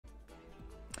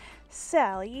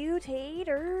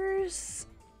Salutaters!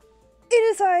 It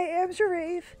is I,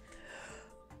 Amjurave,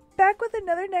 back with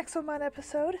another Nexomon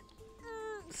episode.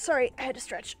 Sorry, I had to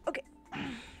stretch. Okay.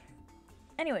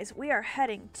 Anyways, we are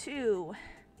heading to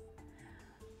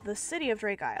the city of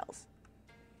Drake Isles.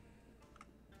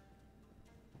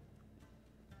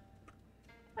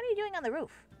 What are you doing on the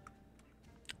roof?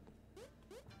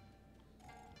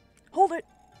 Hold it!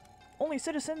 Only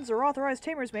citizens or authorized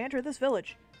tamers may enter this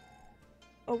village.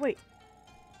 Oh wait,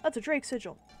 that's a Drake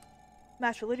sigil.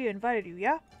 Master Lydia invited you,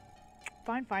 yeah?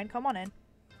 Fine, fine, come on in.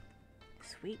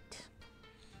 Sweet.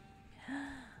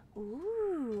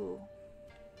 Ooh.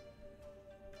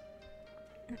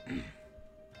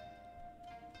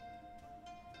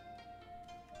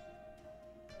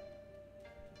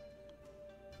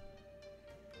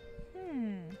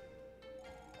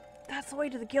 That's the way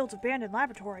to the guild's abandoned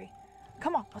laboratory.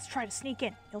 Come on, let's try to sneak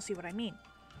in. You'll see what I mean.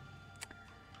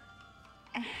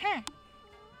 Uh-huh.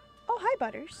 Oh, hi,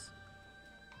 Butters.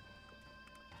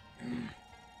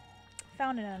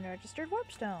 Found an unregistered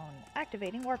warpstone.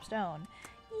 Activating warpstone.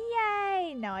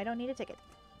 Yay! Now I don't need a ticket.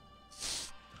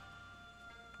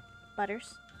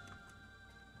 Butters.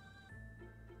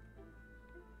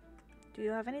 Do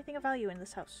you have anything of value in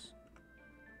this house?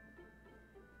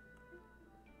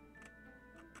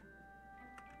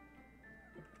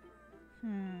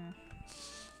 Ooh!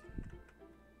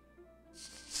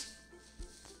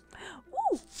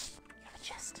 You have a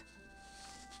chest.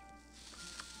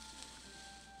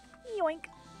 Yoink.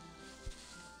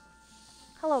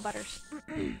 Hello, Butters.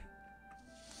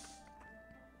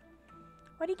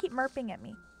 Why do you keep merping at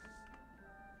me?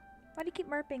 Why do you keep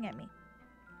merping at me?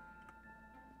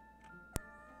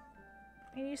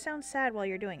 And you sound sad while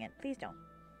you're doing it. Please don't.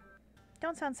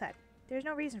 Don't sound sad. There's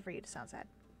no reason for you to sound sad.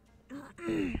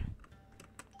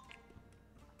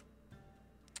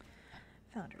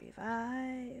 Found a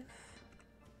revive.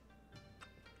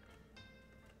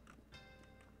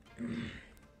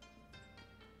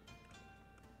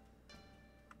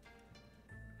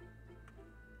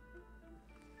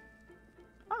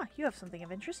 Ah, you have something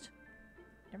of interest.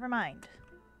 Never mind.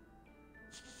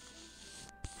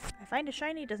 I find a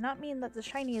shiny does not mean that the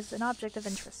shiny is an object of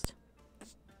interest.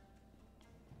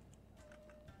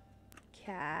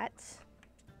 Cat.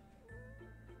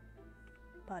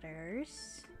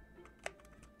 Butters.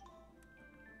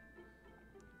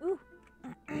 Ooh.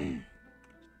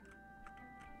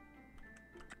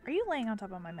 Are you laying on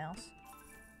top of my mouse?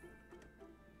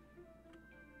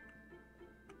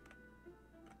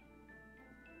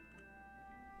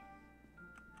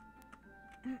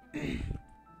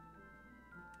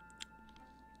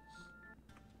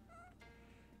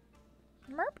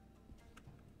 Merp.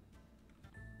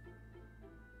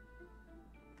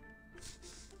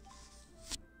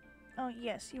 Oh,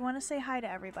 yes, you want to say hi to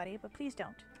everybody, but please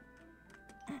don't.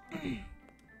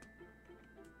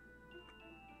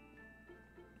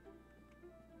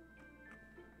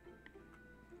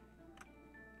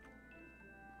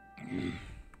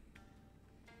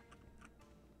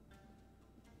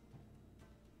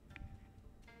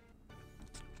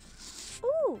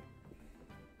 Ooh!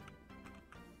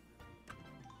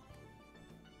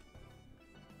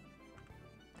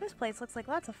 This place looks like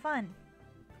lots of fun.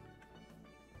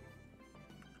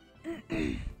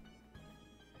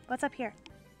 What's up here?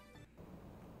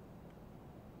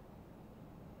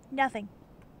 Nothing.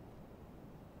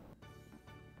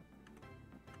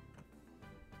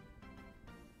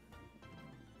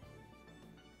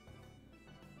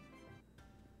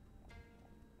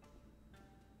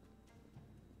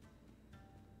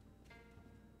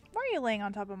 Why are you laying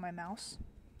on top of my mouse?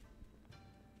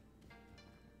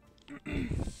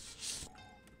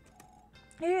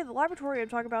 Hey, the laboratory I'm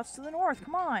talking about is to the north.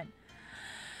 Come on.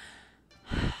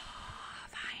 Fine.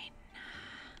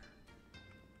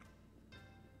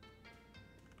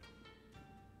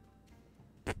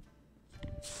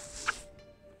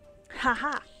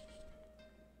 Haha.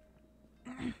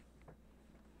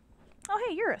 Oh,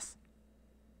 hey, Eurus.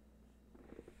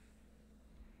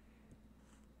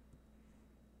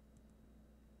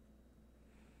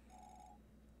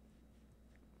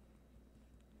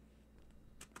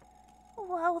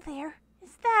 Hello there.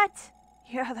 Is that?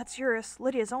 Yeah, that's Eurus,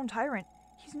 Lydia's own tyrant.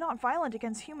 He's not violent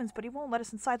against humans, but he won't let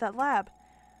us inside that lab.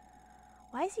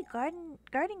 Why is he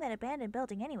guarding that abandoned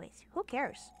building anyways? Who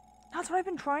cares? That's what I've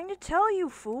been trying to tell you,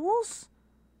 fools!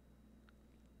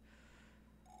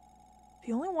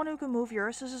 The only one who can move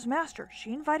Eurus is his master.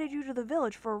 She invited you to the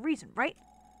village for a reason, right?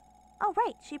 Oh,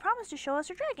 right. She promised to show us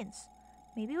her dragons.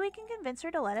 Maybe we can convince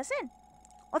her to let us in.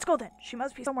 Let's go then. She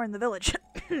must be somewhere in the village.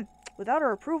 Without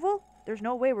her approval, there's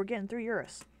no way we're getting through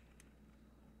Eurus.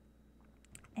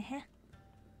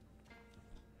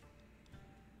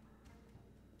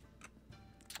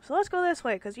 So let's go this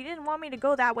way, because you didn't want me to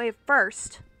go that way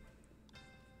first.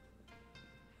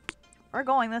 We're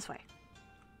going this way.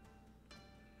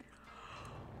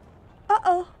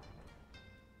 Uh-oh.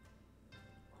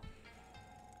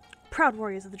 Proud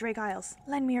warriors of the Drake Isles,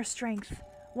 lend me your strength.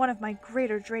 One of my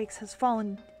greater drakes has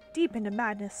fallen deep into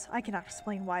madness. I cannot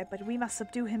explain why, but we must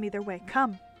subdue him either way.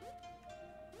 Come.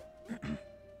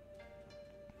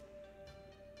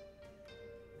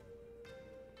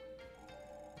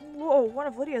 Whoa, one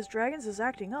of Lydia's dragons is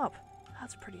acting up.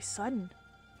 That's pretty sudden.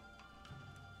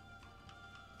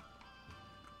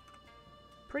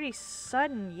 Pretty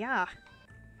sudden, yeah.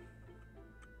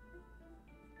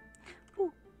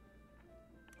 Ooh.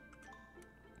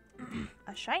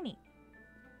 A shiny.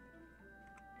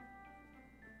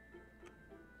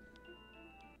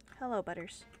 Hello,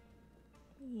 Butters.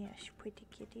 Yes, pretty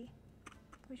kitty.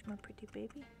 Where's my pretty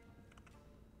baby?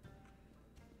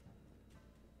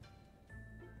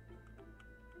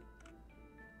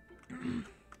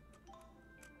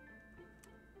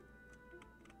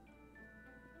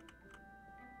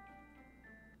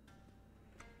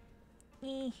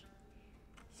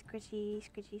 Scritchy,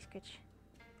 scritchy, scritch.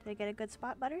 Did I get a good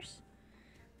spot, Butters?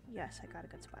 Yes, I got a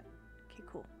good spot. Okay,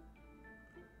 cool.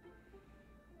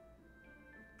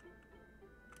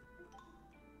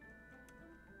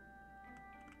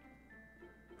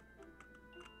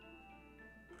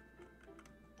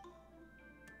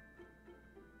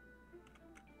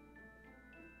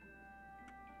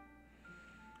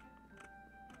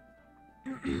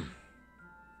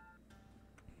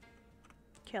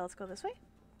 Okay, let's go this way.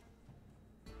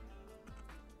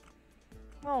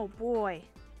 Oh boy.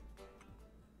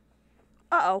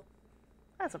 Uh-oh.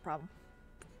 That's a problem.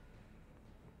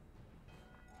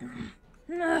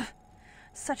 Ugh.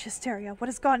 Such hysteria. What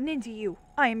has gotten into you?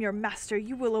 I am your master.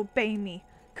 You will obey me.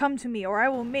 Come to me or I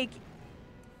will make you...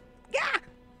 Yeah!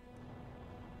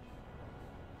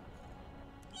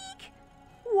 Eek!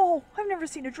 Whoa, I've never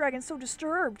seen a dragon so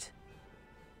disturbed.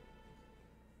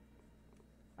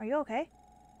 Are you okay?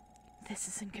 This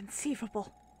is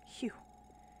inconceivable.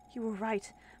 You were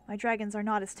right. My dragons are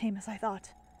not as tame as I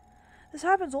thought. This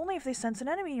happens only if they sense an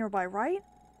enemy nearby, right?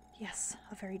 Yes,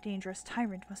 a very dangerous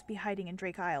tyrant must be hiding in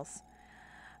Drake Isles.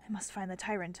 I must find the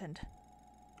tyrant and...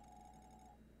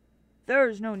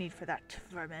 There's no need for that,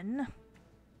 vermin.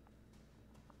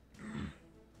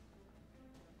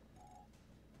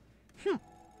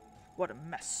 What a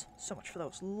mess. So much for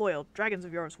those loyal dragons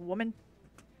of yours, woman.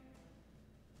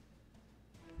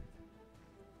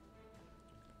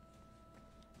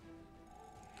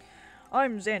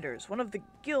 I'm Xanders, one of the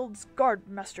guild's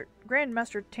Grandmaster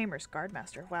Tamers.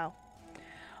 Guardmaster, wow.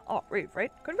 Oh, right?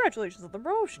 Congratulations on the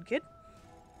promotion, kid.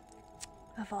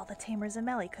 Of all the tamers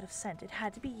Amelie could have sent, it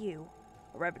had to be you.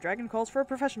 A rabbit dragon calls for a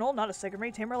professional, not a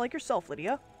second-rate tamer like yourself,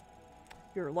 Lydia.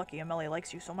 You're lucky Amelie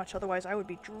likes you so much, otherwise I would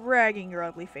be dragging your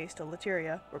ugly face to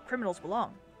Lateria, where criminals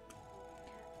belong.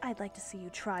 I'd like to see you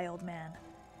try, old man.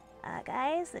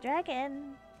 Guys, the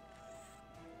dragon...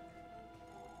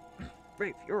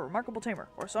 Rafe, you're a remarkable tamer,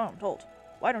 or so I'm told.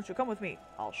 Why don't you come with me?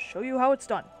 I'll show you how it's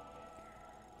done.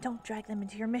 Don't drag them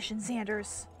into your mission,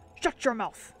 Xanders. Shut your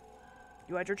mouth!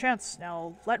 You had your chance,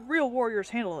 now let real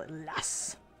warriors handle it,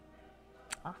 lass.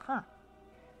 Uh-huh.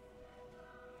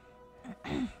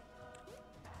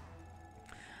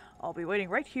 I'll be waiting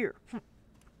right here.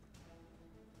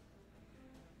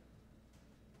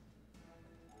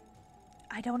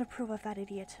 I don't approve of that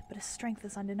idiot, but his strength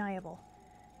is undeniable.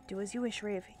 Do as you wish,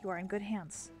 Rave. You are in good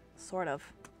hands. Sort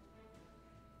of.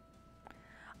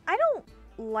 I don't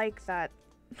like that.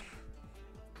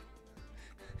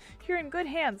 You're in good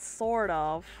hands, sort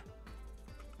of.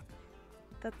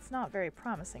 That's not very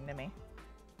promising to me.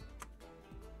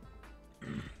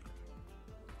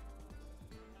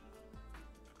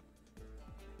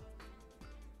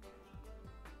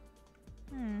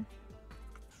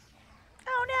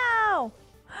 Oh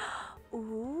no!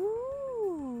 Ooh.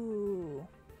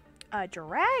 A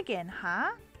dragon,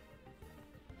 huh?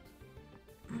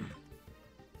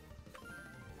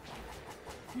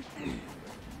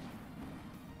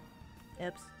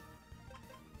 Oops.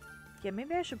 Yeah,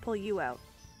 maybe I should pull you out.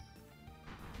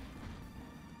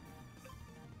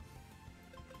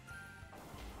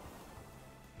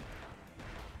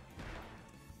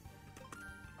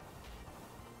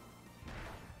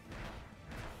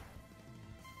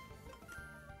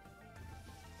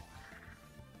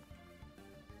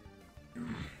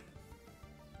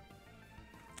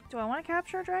 Do I want to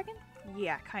capture a dragon?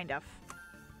 Yeah, kind of.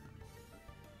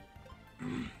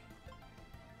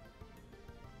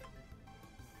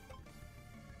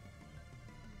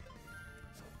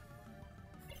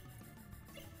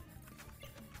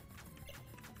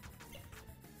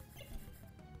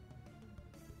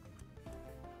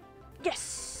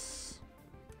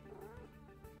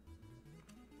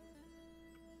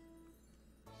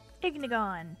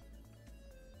 Ignigon.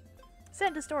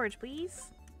 Send to storage, please.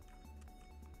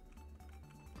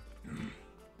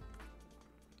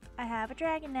 I have a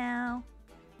dragon now.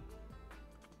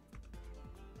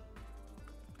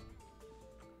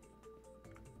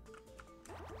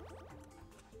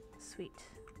 Sweet.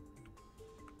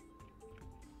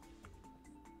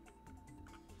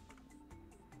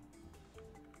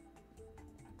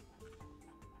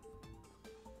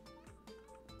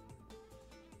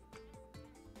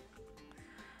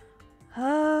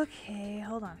 Okay,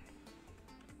 hold on.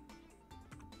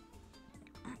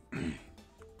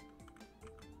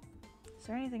 Is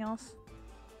there anything else?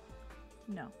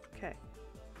 No. Okay.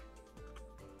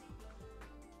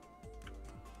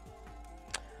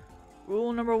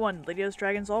 Rule number 1. Lydia's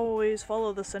dragons always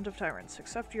follow the scent of tyrants,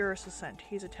 except Eurus' scent.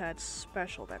 He's a tad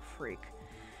special, that freak.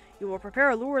 You will prepare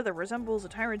a lure that resembles a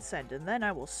tyrant's scent, and then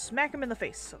I will smack him in the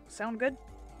face. So, sound good?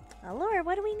 A lure?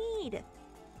 What do we need?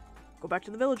 Go back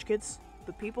to the village, kids.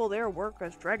 The people there work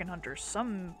as dragon hunters.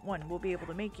 Someone will be able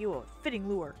to make you a fitting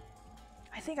lure.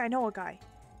 I think I know a guy.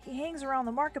 He hangs around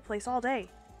the marketplace all day.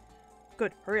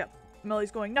 Good, hurry up. Melly's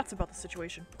going nuts about the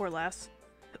situation. Poor lass.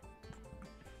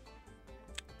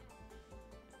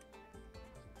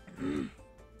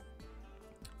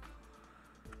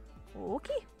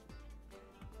 Okay.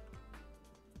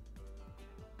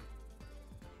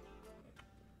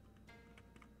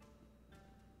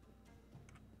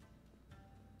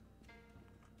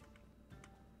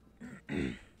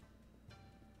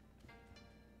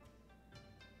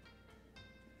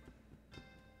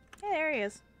 Yeah, there he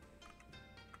is.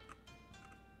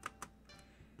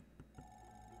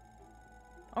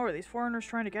 Oh, are these foreigners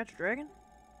trying to catch a dragon?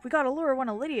 We gotta lure one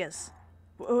of Lydia's.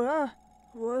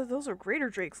 Those are greater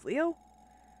drakes, Leo.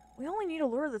 We only need a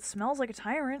lure that smells like a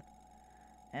tyrant.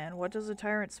 And what does a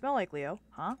tyrant smell like, Leo?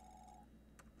 Huh?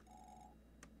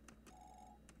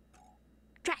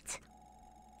 Drat!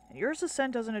 And yours'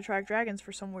 scent doesn't attract dragons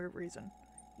for some weird reason.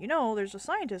 You know, there's a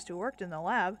scientist who worked in the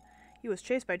lab. He was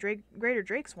chased by greater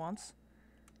drakes once.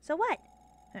 So what?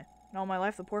 In all my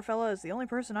life, the poor fella is the only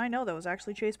person I know that was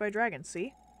actually chased by dragons,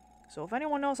 see? So if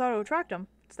anyone knows how to attract them,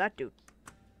 it's that dude.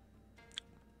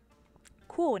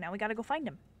 Cool, now we gotta go find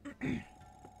him. He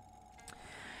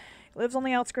lives on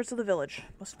the outskirts of the village.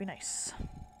 Must be nice.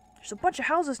 There's a bunch of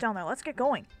houses down there. Let's get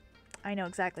going. I know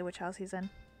exactly which house he's in.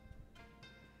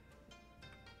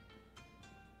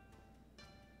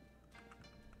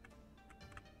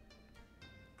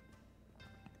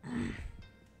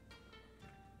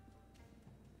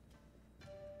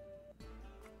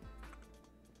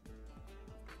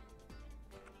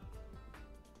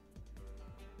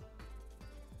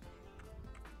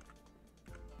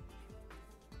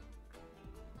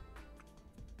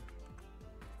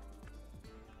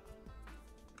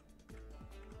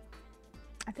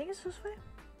 I think it's this way.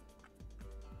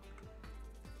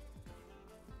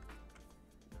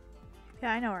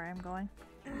 Yeah, I know where I'm going.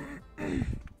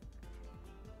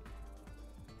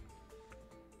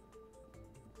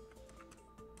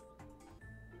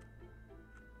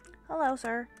 Hello,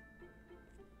 sir.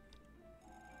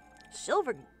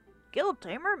 Silver Guild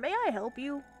Tamer, may I help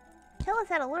you? Tell us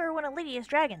how to lure one of Lydia's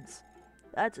dragons.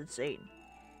 That's insane.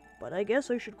 But I guess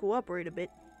I should cooperate a bit.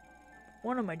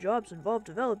 One of my jobs involved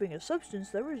developing a substance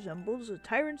that resembles a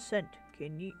tyrant's scent.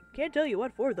 Can't tell you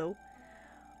what for, though.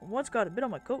 I once got a bit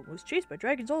on my coat and was chased by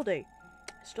dragons all day.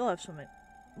 I still have some.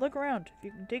 Look around.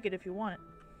 You can take it if you want it.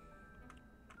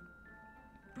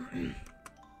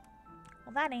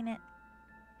 Well, that ain't it.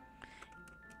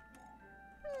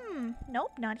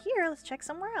 Nope, not here. Let's check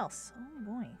somewhere else. Oh,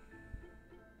 boy.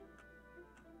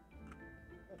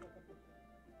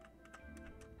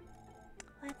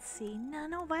 Let's see.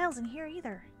 No vials in here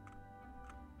either.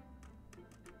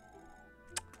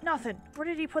 Nothing. Where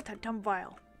did he put that dumb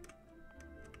vial?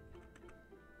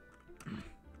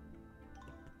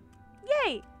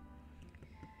 Yay!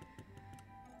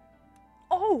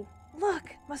 Oh, look!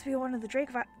 Must be one of the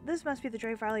Drake vials. This must be the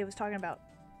Drake vial he was talking about.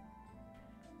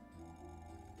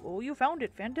 Oh, you found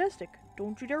it. Fantastic.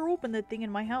 Don't you dare open that thing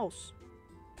in my house.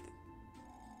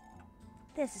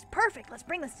 This is perfect. Let's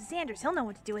bring this to Sanders. He'll know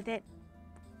what to do with it.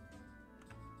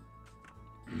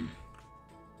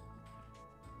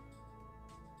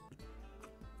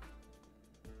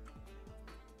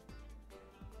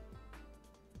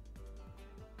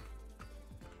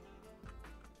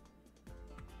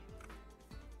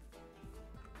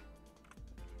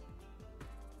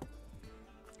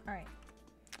 Alright.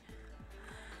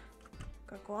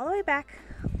 Gotta go all the way back.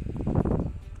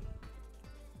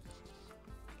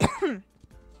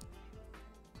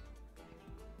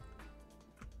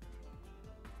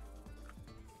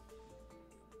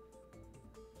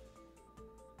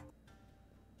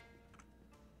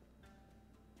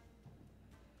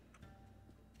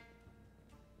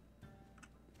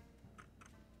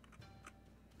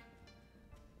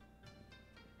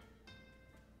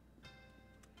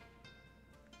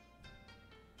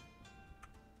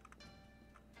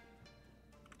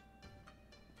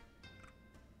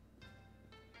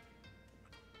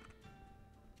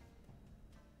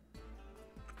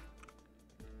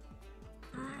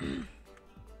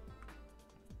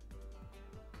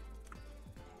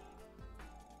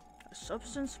 A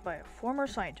substance by a former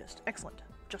scientist. Excellent.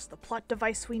 Just the plot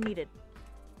device we needed.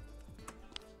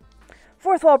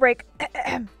 Fourth wall break.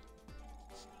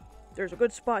 There's a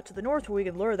good spot to the north where we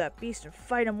can lure that beast and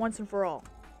fight him once and for all.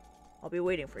 I'll be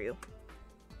waiting for you.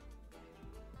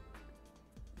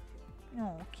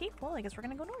 Okay, well, I guess we're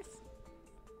gonna go north.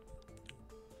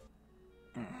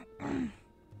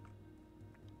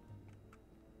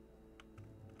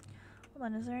 Hold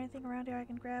on, is there anything around here I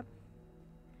can grab?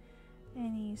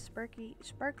 Any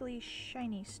sparkly,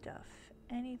 shiny stuff?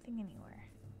 Anything anywhere?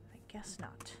 I guess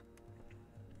not.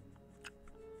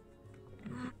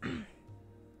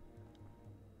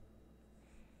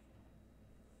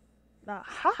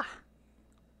 Aha!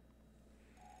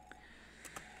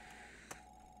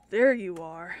 There you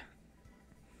are.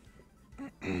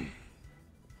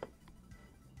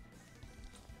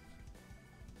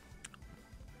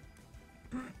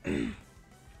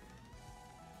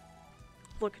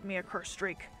 Look at me, a cursed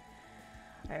streak.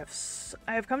 I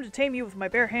have come to tame you with my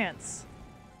bare hands.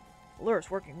 The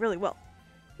lure's working really well.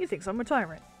 He thinks I'm a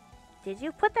tyrant. Did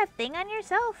you put that thing on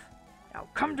yourself? Now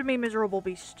come to me, miserable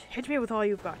beast. Hit me with all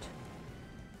you've got.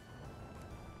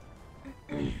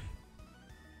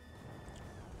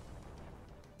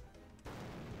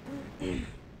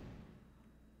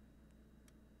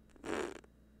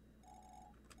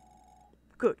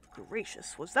 Good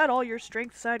gracious, was that all your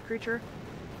strength, sad creature?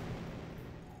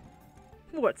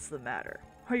 What's the matter?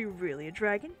 Are you really a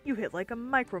dragon? You hit like a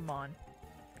Micromon.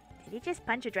 Did he just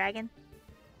punch a dragon?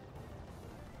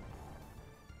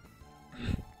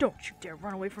 Don't you dare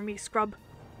run away from me, scrub.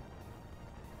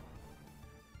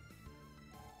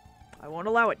 I won't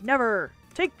allow it. Never!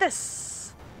 Take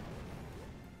this!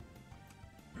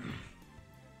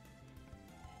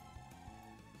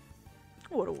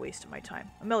 What a waste of my time.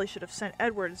 Amelie should have sent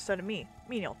Edward instead of me.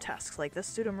 Menial tasks like this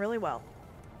suit him really well.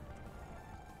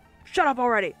 Shut up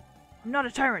already! I'm not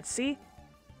a tyrant, see?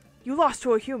 You lost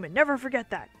to a human. Never forget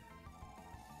that.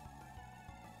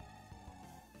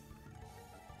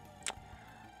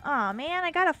 Aw, man,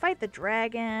 I gotta fight the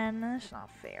dragon. That's not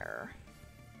fair.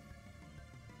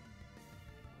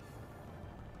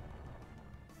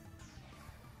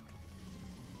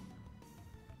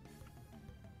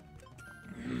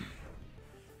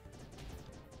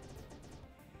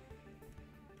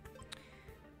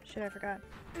 Shit, I forgot.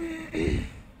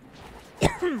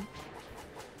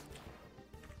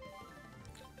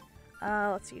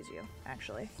 Let's use you,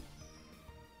 actually.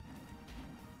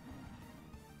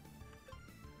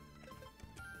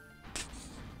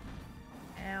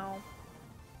 Ow.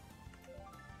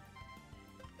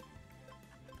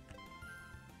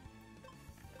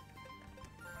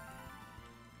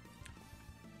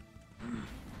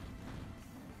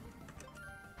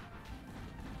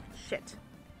 Shit.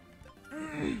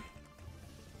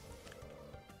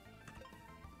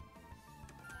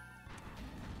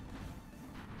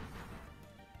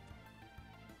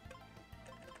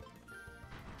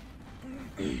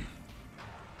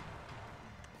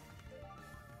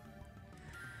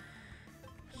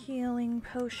 Healing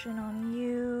potion on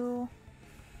you.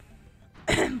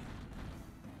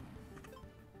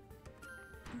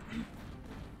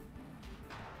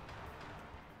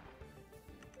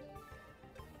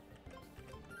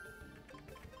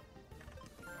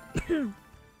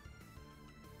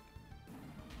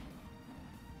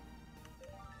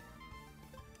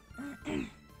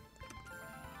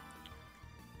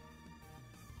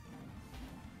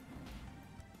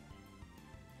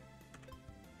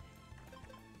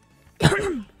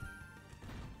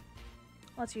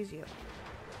 Let's use you.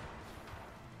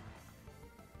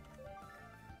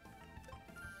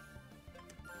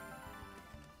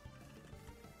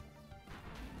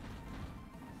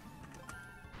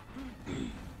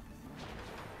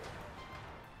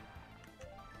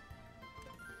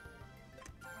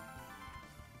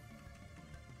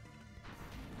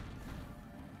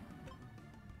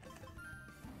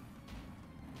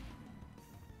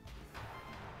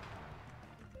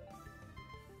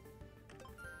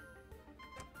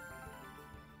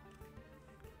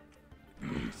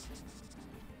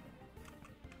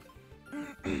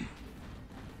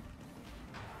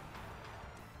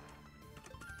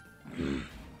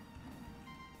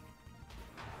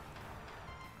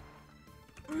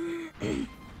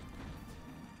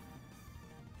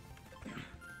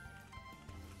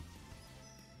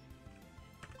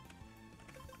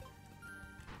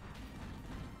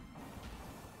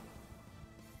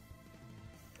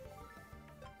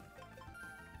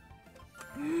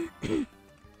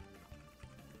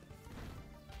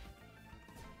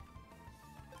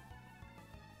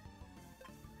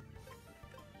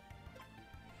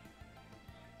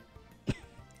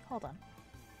 Hold on.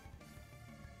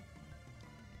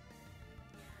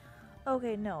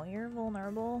 Okay, no, you're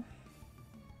vulnerable.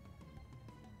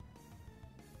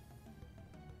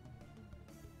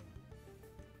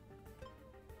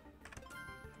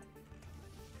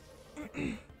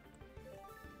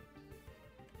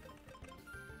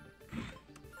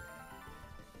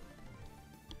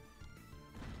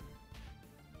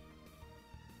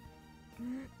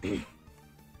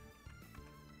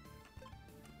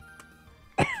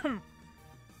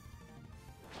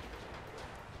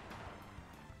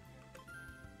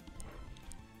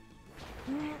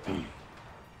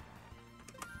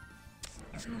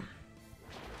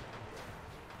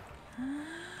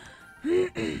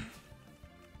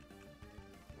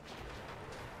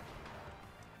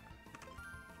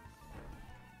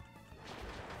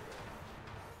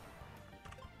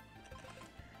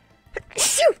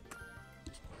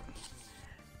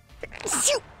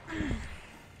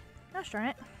 Gosh darn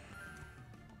it. I'm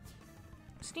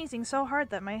sneezing so hard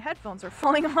that my headphones are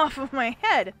falling off of my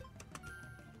head.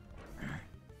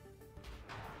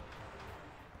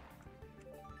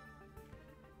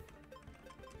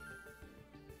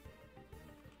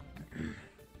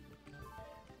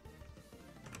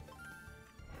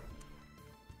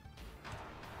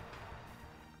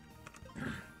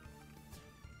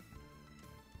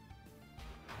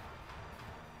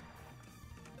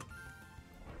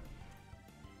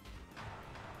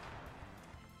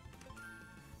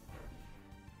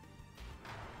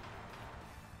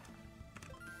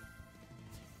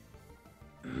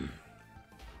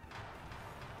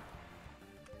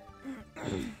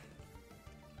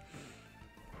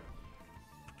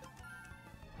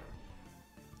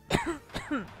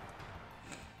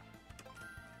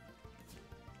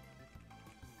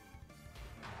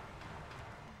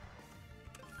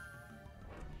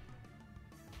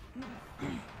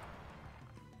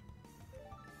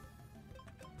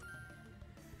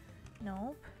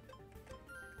 Nope.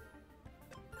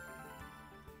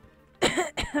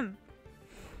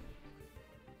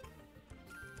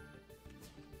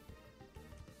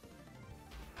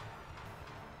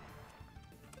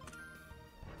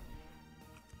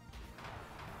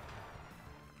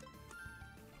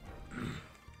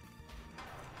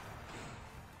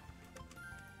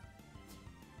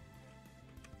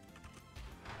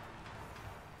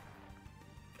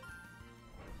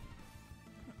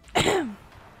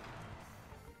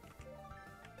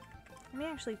 Let me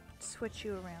actually switch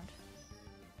you around.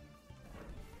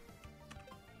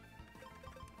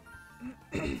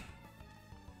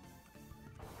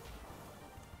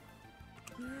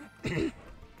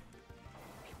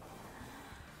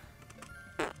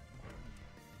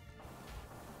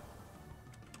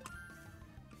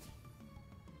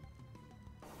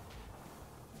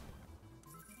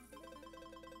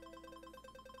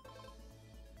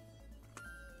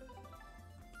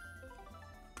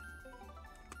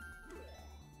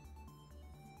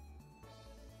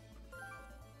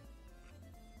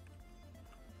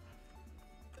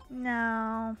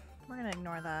 No, we're gonna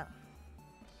ignore that.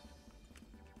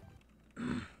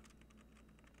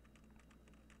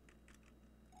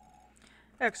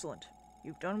 Excellent.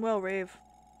 You've done well, Rave.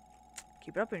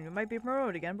 Keep it up and you might be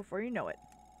promoted again before you know it.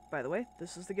 By the way,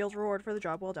 this is the guild's reward for the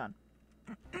job well done.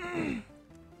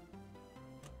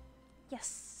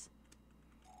 Yes.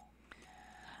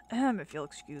 If you'll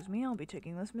excuse me, I'll be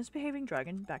taking this misbehaving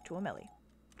dragon back to Amelie.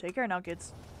 Take care now,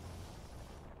 kids.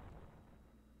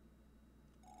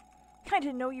 I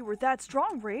didn't know you were that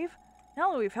strong, Rave.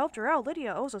 Now that we've helped her out,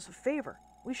 Lydia owes us a favor.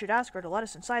 We should ask her to let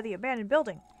us inside the abandoned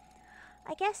building.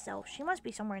 I guess so. She must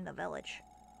be somewhere in the village.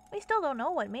 We still don't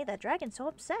know what made that dragon so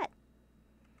upset.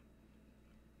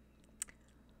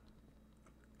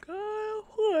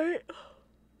 Wait.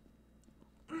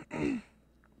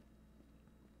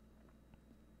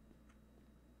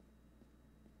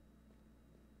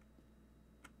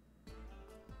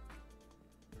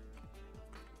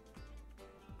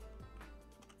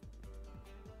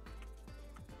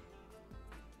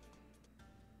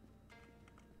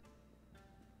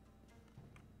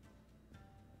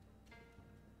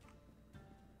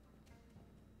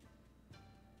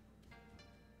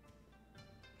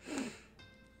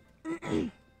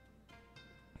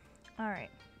 Alright.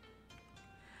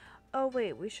 Oh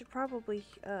wait, we should probably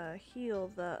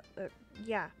heal the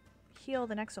heal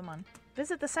the Nexomon.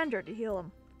 Visit the center to heal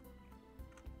him.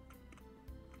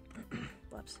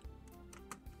 Whoops.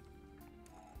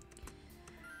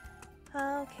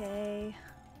 Okay.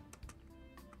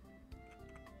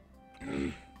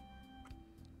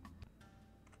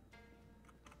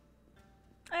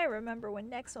 I remember when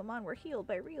Nexomon were healed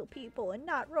by real people and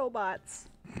not robots.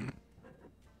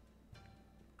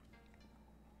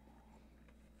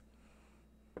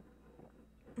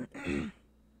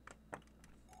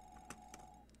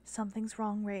 Something's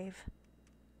wrong, Rave.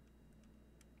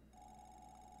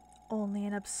 Only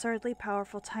an absurdly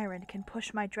powerful tyrant can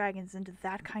push my dragons into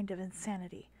that kind of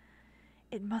insanity.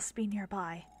 It must be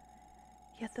nearby.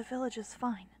 Yet the village is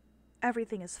fine.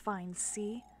 Everything is fine,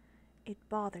 see? It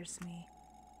bothers me.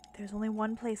 There's only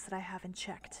one place that I haven't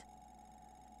checked.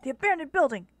 The abandoned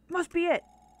building! Must be it!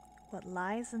 What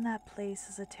lies in that place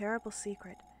is a terrible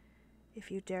secret.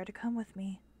 If you dare to come with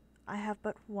me, I have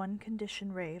but one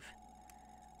condition, Rave.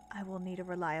 I will need a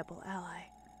reliable ally.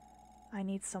 I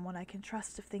need someone I can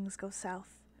trust if things go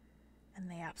south.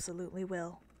 And they absolutely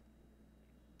will.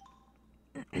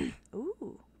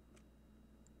 Ooh.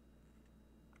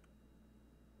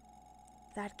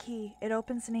 That key, it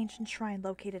opens an ancient shrine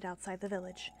located outside the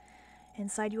village.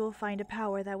 Inside you will find a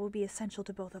power that will be essential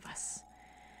to both of us.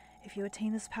 If you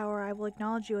attain this power, I will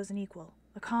acknowledge you as an equal,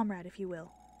 a comrade, if you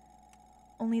will.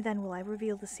 Only then will I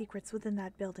reveal the secrets within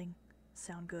that building.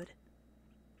 Sound good?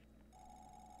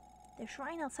 The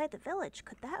shrine outside the village,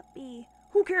 could that be...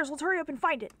 Who cares? Let's hurry up and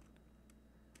find it.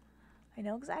 I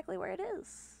know exactly where it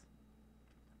is.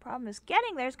 The problem is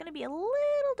getting there is going to be a little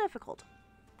difficult.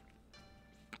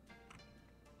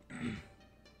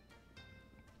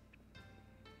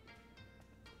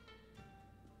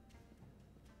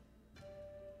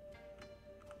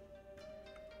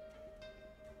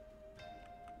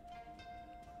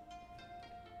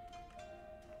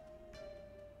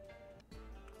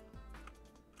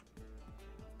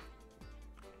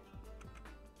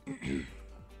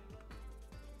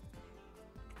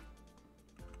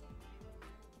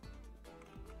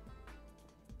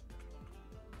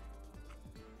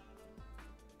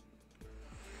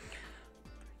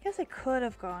 Guess I could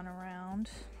have gone around.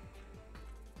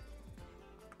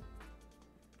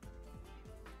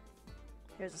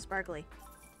 Here's a sparkly.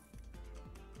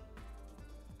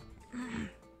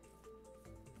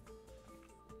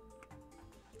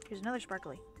 Here's another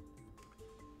sparkly.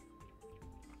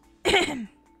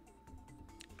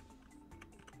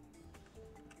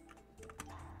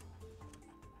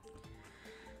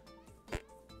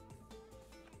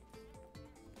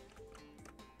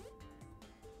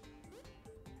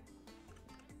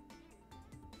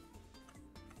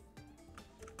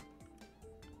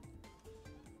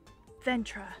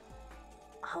 Ventra.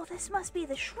 Oh, this must be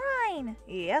the shrine!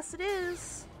 Yes, it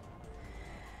is.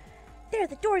 There,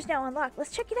 the door's now unlocked.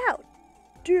 Let's check it out.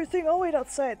 Do your thing. I'll wait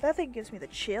outside. That thing gives me the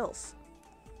chills.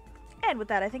 And with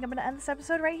that, I think I'm going to end this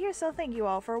episode right here, so thank you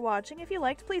all for watching. If you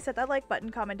liked, please hit that like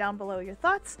button, comment down below your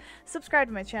thoughts, subscribe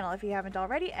to my channel if you haven't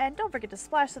already, and don't forget to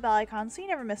splash the bell icon so you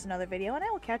never miss another video, and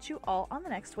I will catch you all on the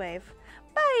next wave.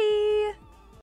 Bye!